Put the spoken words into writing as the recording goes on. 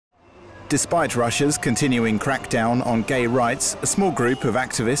Despite Russia's continuing crackdown on gay rights, a small group of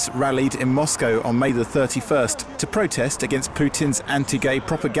activists rallied in Moscow on May the 31st to protest against Putin's anti-gay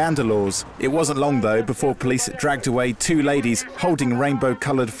propaganda laws. It wasn't long, though, before police dragged away two ladies holding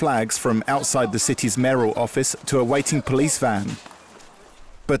rainbow-coloured flags from outside the city's mayoral office to a waiting police van.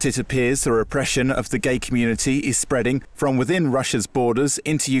 But it appears the repression of the gay community is spreading from within Russia's borders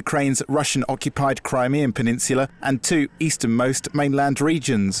into Ukraine's Russian-occupied Crimean Peninsula and two easternmost mainland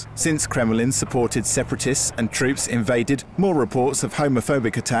regions. Since Kremlin-supported separatists and troops invaded, more reports of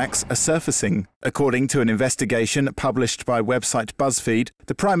homophobic attacks are surfacing. According to an investigation published by website BuzzFeed,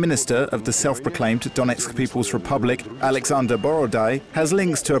 the Prime Minister of the self-proclaimed Donetsk People's Republic, Alexander Borodai, has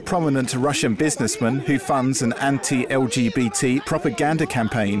links to a prominent Russian businessman who funds an anti-LGBT propaganda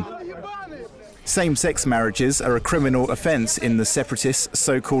campaign. Same-sex marriages are a criminal offence in the separatists'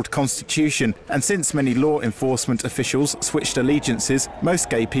 so-called constitution, and since many law enforcement officials switched allegiances, most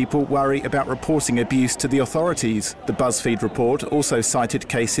gay people worry about reporting abuse to the authorities. The BuzzFeed report also cited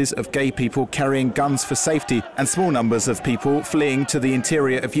cases of gay people carrying guns for safety and small numbers of people fleeing to the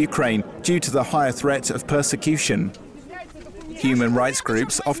interior of Ukraine due to the higher threat of persecution. Human rights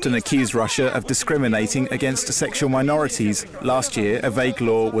groups often accuse Russia of discriminating against sexual minorities. Last year, a vague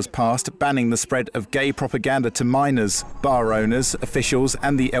law was passed banning the spread of gay propaganda to minors. Bar owners, officials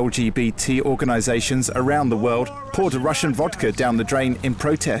and the LGBT organisations around the world poured Russian vodka down the drain in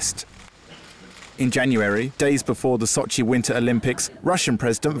protest. In January, days before the Sochi Winter Olympics, Russian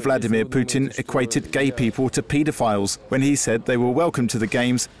President Vladimir Putin equated gay people to paedophiles when he said they were welcome to the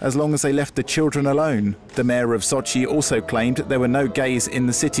Games as long as they left the children alone. The mayor of Sochi also claimed there were no gays in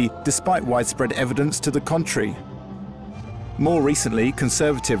the city, despite widespread evidence to the contrary. More recently,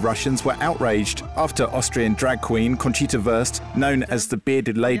 conservative Russians were outraged after Austrian drag queen Conchita Wurst, known as the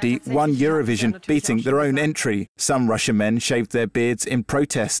Bearded Lady, won Eurovision, beating their own entry. Some Russian men shaved their beards in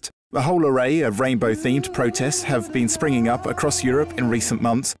protest. A whole array of rainbow-themed protests have been springing up across Europe in recent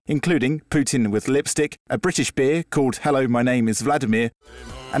months, including Putin with lipstick, a British beer called Hello, My Name is Vladimir,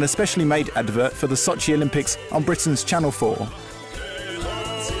 and a specially made advert for the Sochi Olympics on Britain's Channel 4.